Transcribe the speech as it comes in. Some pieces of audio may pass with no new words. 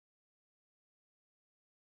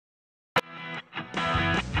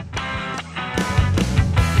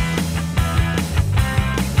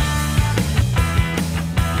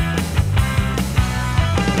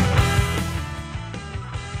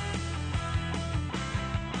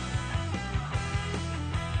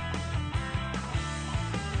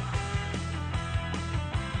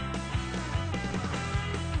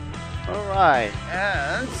Alright,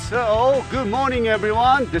 and so good morning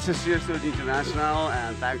everyone. This is CSTOYS International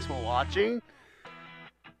and thanks for watching.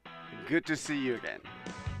 Good to see you again.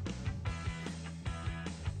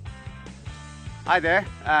 Hi there,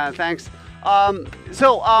 thanks.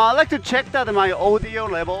 I'd like to check that my audio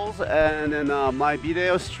levels and then my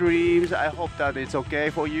video streams. I hope that it's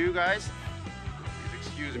okay for you guys. Please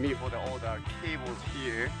excuse me for all the cables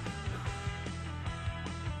here.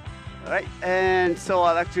 Alright, and so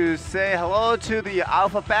I'd like to say hello to the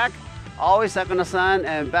Alpha Pack, always Sakana-san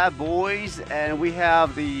and Bad Boys, and we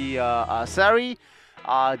have the Sari,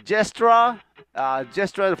 Gestra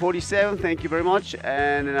 47, thank you very much,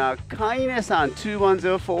 and Kaine-san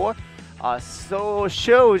 2104, so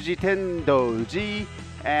Shoji Tendoji,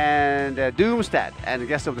 and Doomstat, and the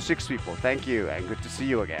guest of the 6 people. Thank you, and good to see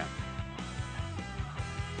you again.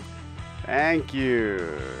 Thank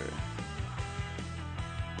you.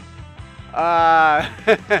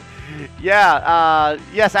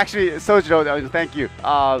 Yes, actually, Sojiro, thank you.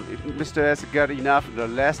 Mr.S got enough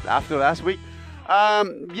rest after last week.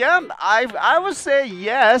 Yeah, I would say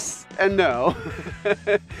yes and no.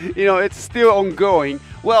 You know, it's still ongoing.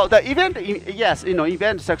 Well, the event, yes, you know,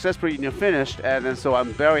 event successfully finished, and so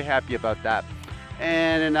I'm very happy about that.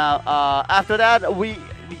 And after that,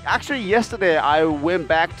 actually yesterday I went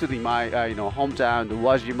back to my hometown, the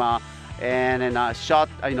Wajima. And then shot,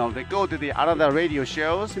 they go to the another radio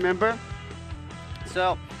shows, remember?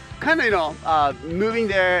 So, kind of, moving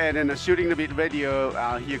there and then shooting the bit radio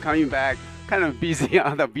here, coming back, kind of busy,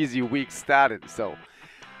 another busy week started. So,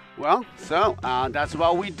 well, that's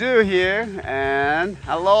what we do here. And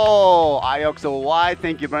hello, IOXOY,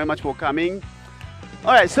 thank you very much for coming.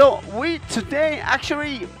 All right, so today,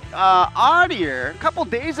 actually, earlier, a couple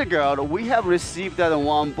days ago, we have received that in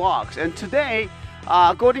one box. And today,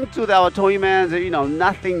 according to our toy man,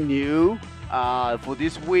 nothing new for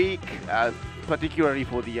this week, particularly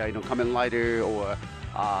for the Kamen Rider or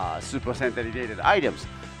Super Sentai related items.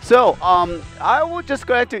 So I would just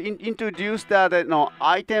go ahead to introduce that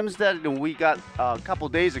items that we got a couple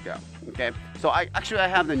days ago. Okay, so I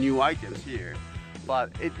have the new items here,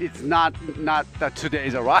 but it's not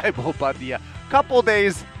today's arrival, but the couple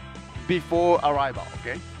days before arrival.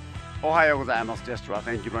 Okay. Ohayou gozaimasu, Gestra.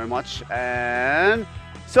 Thank you very much. And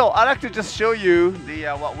so I'd like to just show you the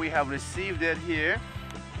what we have received it here.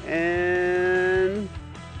 And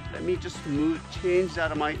let me just change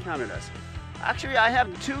out of my cameras. Actually, I have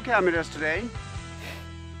 2 cameras today.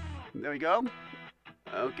 There we go.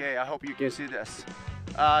 Okay, I hope you can see this.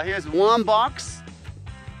 Here's 1 box,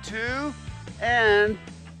 2, and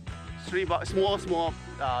 3 small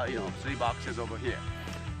 3 boxes over here.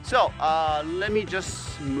 So, let me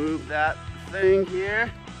just move that thing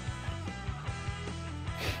here.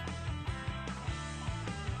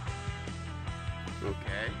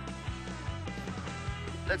 Okay.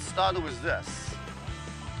 Let's start with this.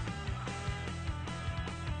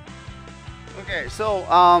 Okay, so,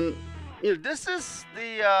 this is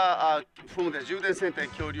the, from the Juden Sentai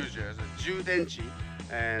Kyoryuger, the Judenchi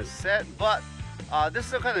and set, but this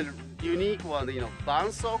is a kind of unique one,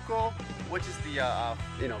 Bansoko, which is the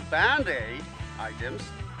band-aid items.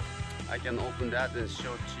 I can open that and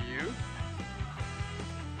show it to you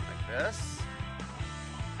like this.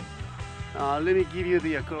 Let me give you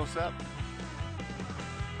the close-up.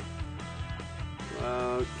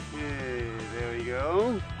 Okay, there we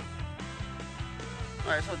go.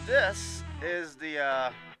 All right, so this is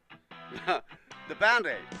the the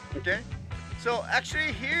band-aid. Okay. So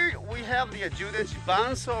actually here we have the Judenchi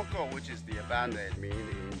Bansoko, which is the band-aid meaning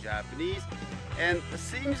in Japanese. And it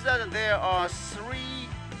seems that there are 3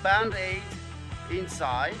 band-aids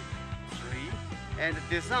inside, 3. And the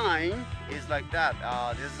design is like that.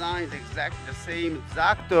 Design is exactly the same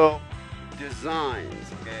Zacto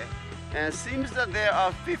designs, okay? And it seems that there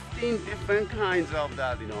are 15 different kinds of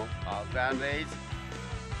that, band-aids.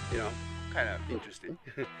 Kind of interesting.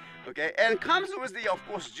 Okay, and comes with the, of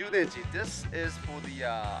course, Judenchi. This is for the,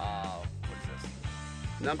 what is this?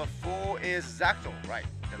 Number 4 is Zacto, right?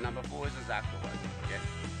 The number 4 is the Zacto one, okay?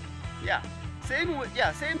 Yeah,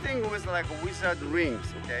 same thing with like wizard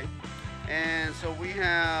rings, okay? And so we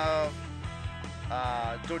have,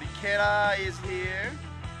 Dorikera is here,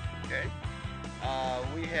 okay?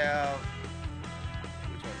 We have,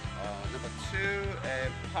 which one? Number 2,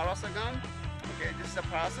 and Parasagan. Okay, this is the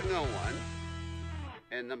Parasagan one.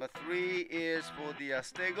 And number 3 is for the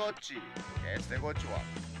Stegochi. Okay, Stegochi one.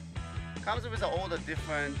 Comes with all the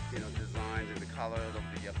different designs and the colors of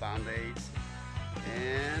the band-aids.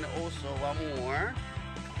 And also one more.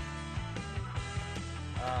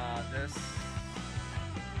 This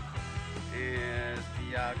is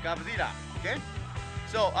the Godzilla. Okay.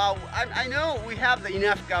 So I know we have the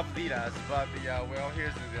enough Gavdiras, but well,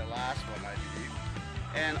 here's the last one, I believe,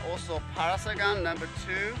 and also Parasagan number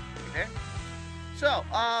 2. Okay. So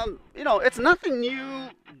it's nothing new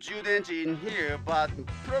Judenchi in here, but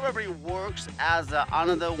probably works as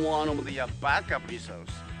another one of the backup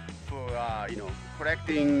resource for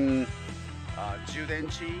collecting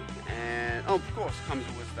Judenchi, and of course comes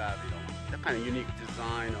with that the kind of unique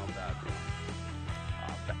design of that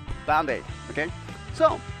band-aid. Okay.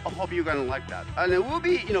 So I hope you're gonna like that, and we'll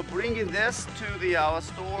be bringing this to our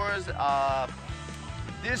stores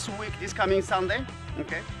this week, this coming Sunday.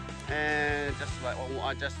 Okay, and just like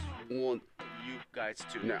I just want you guys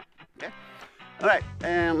to know. Okay, all right,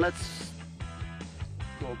 and let's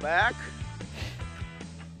go back.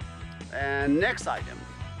 And next item.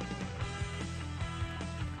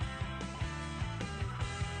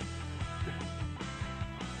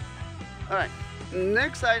 All right,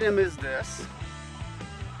 next item is this.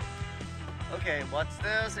 Okay, what's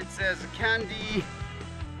this? It says candy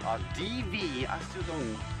DV. I still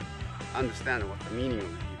don't understand what the meaning of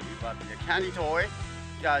DV, but the candy toy.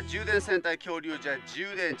 Yeah, Juden Sentai Kyoryu-ja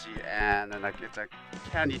Judenchi, and like it's a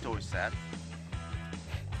candy toy set.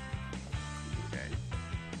 Okay.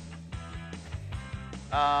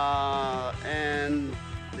 And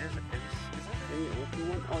is that any open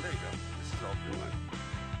one? Oh, there you go. This is open one.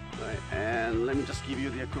 All right, and let me just give you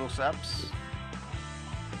the close-ups.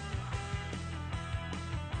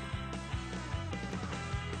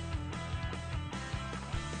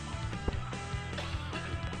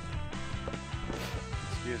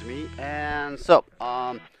 Excuse me. And so,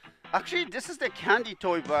 actually, this is the candy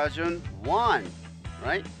toy version 1,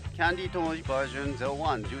 right? Candy toy version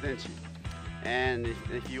 01, Judenchi. And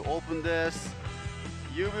if you open this,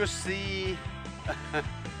 you will see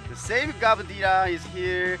the same Gabdira is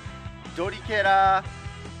here. Dorikera,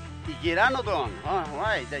 Igeranodon. All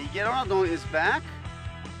right, the Igeranodon is back.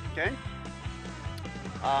 Okay.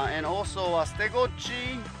 And also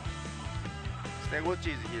Stegochi.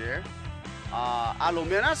 Stegochi is here.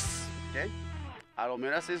 Alomeras. Okay.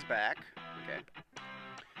 Alomeras is back. Okay.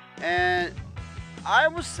 And I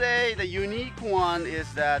would say the unique one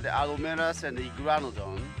is that the Alomeras and the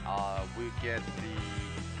Iguanodon, we get the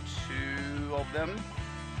 2 of them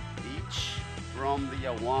each from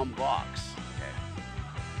the one box. Okay.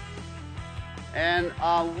 And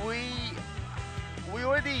we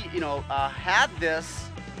already had this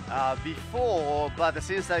before, but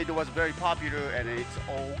since it was very popular and it's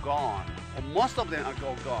all gone, or most of them are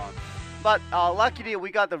all gone. But luckily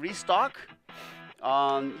we got the restock.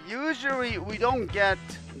 Usually we don't get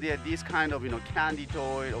these kind of candy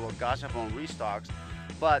toy or gashapon restocks,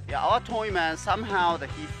 but our toy man somehow that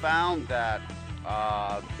he found that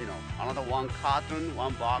another one carton,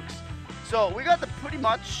 one box. So we got the pretty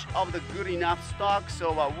much of the good enough stock.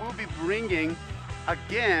 So we'll be bringing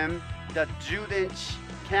again the Judenchi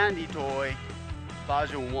candy toy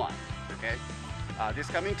version 1. Okay, this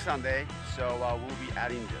coming Sunday. So we'll be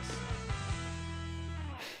adding this.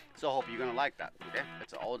 So I hope you're gonna like that. Okay,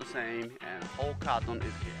 it's all the same, and whole carton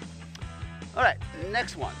is here. All right,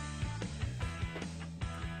 next one.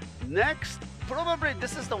 Next, probably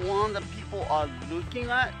this is the one that people are looking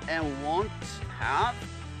at and want to have.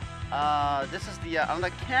 This is the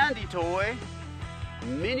another candy toy,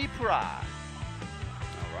 Mini Pra.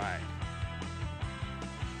 All right.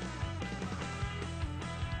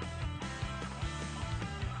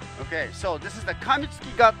 Okay, so this is the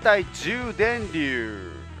Kamitsuki Gattai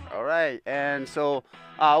Judenryu. All right, and so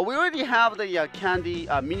we already have the candy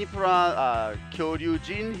Mini Pra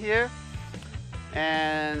Kyoryujin here,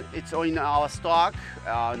 and it's in our stock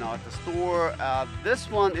now at the store. This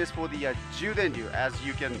one is for the Judenryu, as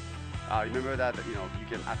you can remember that you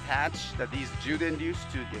can attach these Judenryus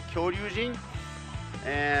to the Kyoryujin,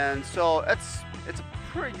 and so it's a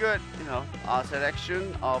pretty good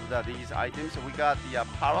selection of these items. So we got the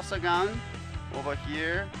Parasagan over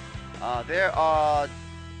here. There are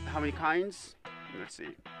how many kinds? Let's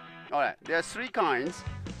see. All right, there are 3 kinds.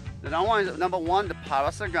 The number one, the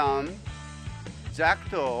Parasagan,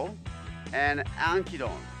 Jacto, and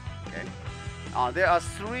Ankidon. Okay. There are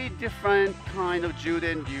 3 different kind of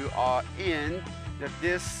Judenryu are in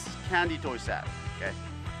this candy toy set. Okay.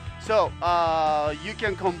 So you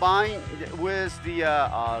can combine with the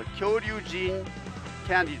Kyoryujin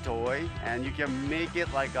candy toy, and you can make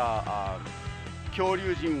it like a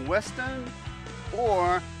Kyoryujin Western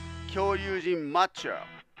or Kyoryujin Macho.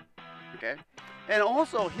 Okay, and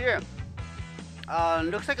also here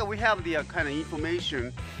looks like we have the kind of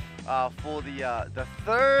information for the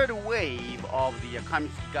 3rd wave of the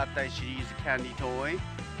Kamitsuki Gattai series candy toy.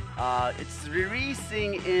 It's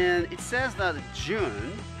releasing in, it says that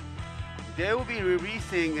June. They will be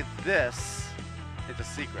releasing this. It's a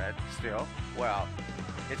secret still. Well,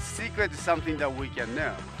 it's secret is something that we can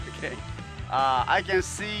know. Okay. I can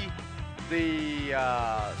see the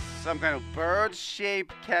some kind of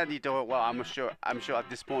bird-shaped candy toy. Well, I'm sure at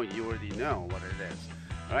this point you already know what it is,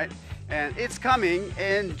 right? And it's coming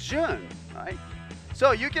in June, right?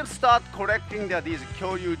 So you can start collecting these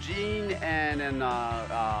Kyoryujin and then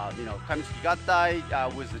you know, Kamitsuki Gattai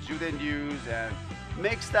with the Judenryus, and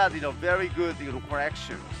makes that, you know, very good, you know,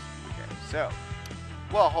 collections. Okay, so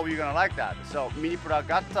well, hope you're gonna like that. So Minipura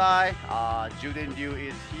Gattai, Judenryu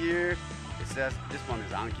is here. It says this one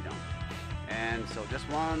is Ankidon, and so this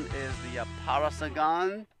one is the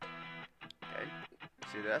Parasagan. Okay,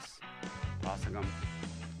 see this Parasagan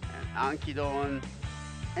and Ankidon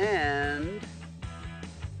and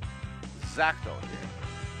Zacto here.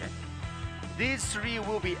 Okay. These three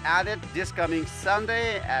will be added this coming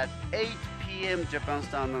Sunday at 8 p.m. Japan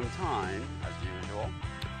Standard Time, as usual.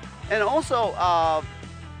 And also, all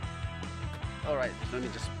right, let me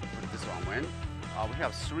just put this one in. We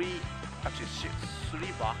have three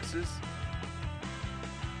boxes.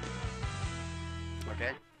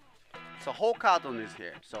 Okay. So whole carton is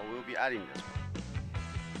here, so we'll be adding this one.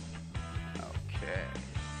 Okay.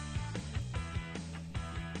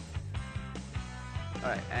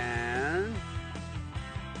 Alright, and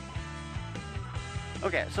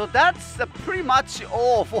okay, so that's pretty much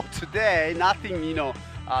all for today. Nothing, you know,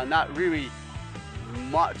 not really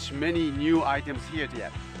many new items here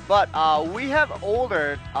yet. But we have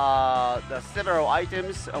ordered the several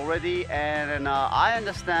items already, and I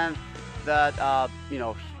understand that you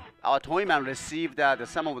know, our Toyman received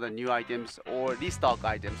some of the new items or restock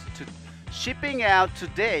items to shipping out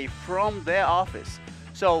today from their office.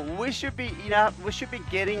 So we should be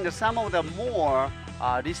getting some of the more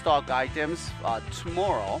restock items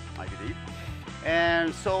tomorrow, I believe.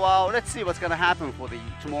 And so let's see what's gonna happen for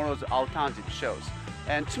tomorrow's alternative shows.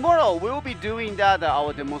 And tomorrow we'll be doing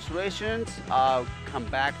our demonstrations. Come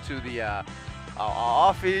back to our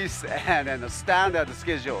office and then the standard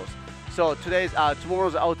schedules. So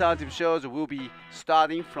tomorrow's alternative shows will be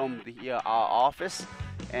starting from our office.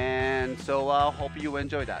 And so I hope you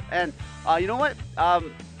enjoy that. And you know what?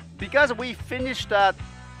 Because we finished the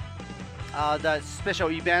special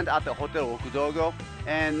event at the Hotel Okudogo,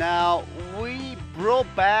 and now we brought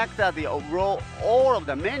back many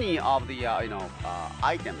of the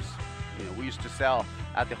items we used to sell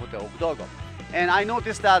at the Hotel Okudogo. And I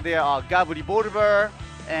noticed that there are Gabble Revolver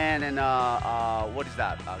and then what is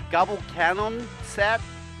that? Gabble Cannon set,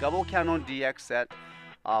 Gabble Cannon DX set.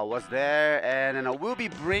 Was there, and then we'll be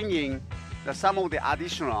bringing some of the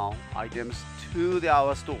additional items to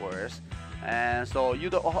our stores, and so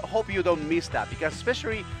hope you don't miss that, because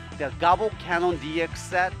especially the Gabble Cannon DX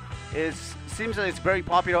set seems that it's very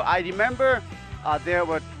popular. I remember there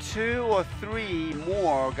were 2 or 3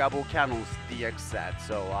 more Gabble Cannons DX sets,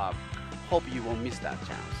 so hope you won't miss that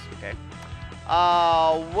chance. Okay.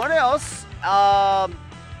 What else?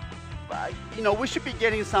 You know, we should be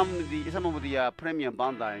getting some of the premium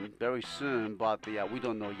Bandai very soon, but we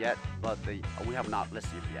don't know yet. But we have not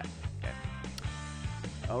received yet. Okay.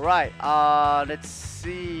 All right. Let's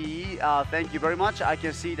see. Thank you very much. I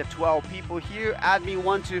can see the 12 people here. Admin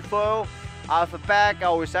 124, Alphabet,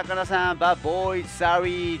 Sakana-san, Bad Boy,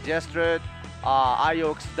 Sari, Jestred,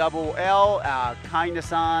 Iox Double L,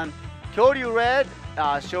 Kinda-san, Kyoryu Red,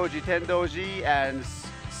 Shoji Tendoji, and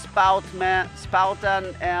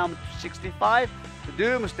Spoutan M65,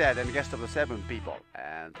 Doomstead, and the guest of the 7 people.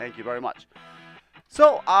 And thank you very much.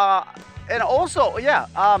 So, and also, yeah,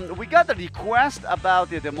 we got the request about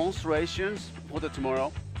the demonstrations for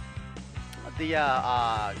tomorrow. The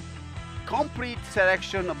complete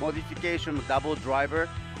selection of modification double driver,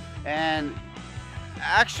 and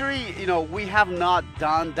actually, you know, we have not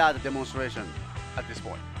done that demonstration at this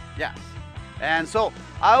point. Yes. And so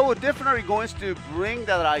I will definitely going to bring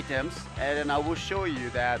that items, and then I will show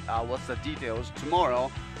you that what's the details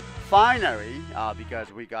tomorrow. Finally,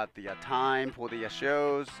 because we got the time for the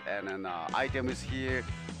shows, and then item is here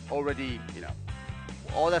already. You know,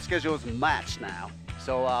 all the schedules match now.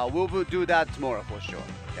 So we'll do that tomorrow for sure.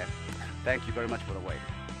 Okay. Thank you very much for the wait.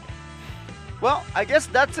 Well, I guess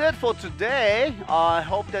that's it for today. I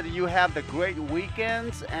hope that you have the great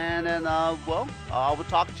weekends, and then well, I will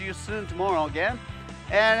talk to you soon tomorrow again.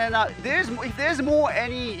 And then if there's more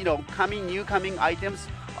any new coming items,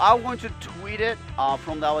 I'm going to tweet it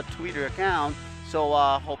from our Twitter account. So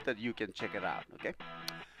hope that you can check it out. Okay.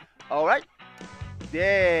 All right.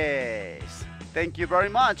 Yes. Thank you very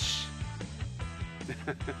much.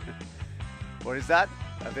 What is that?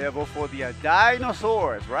 available for the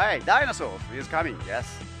dinosaurs. Right, dinosaurs is coming. Yes.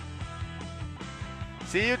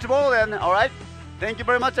 See you tomorrow then. All right. Thank you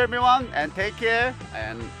very much, everyone, and take care.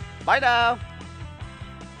 And bye now.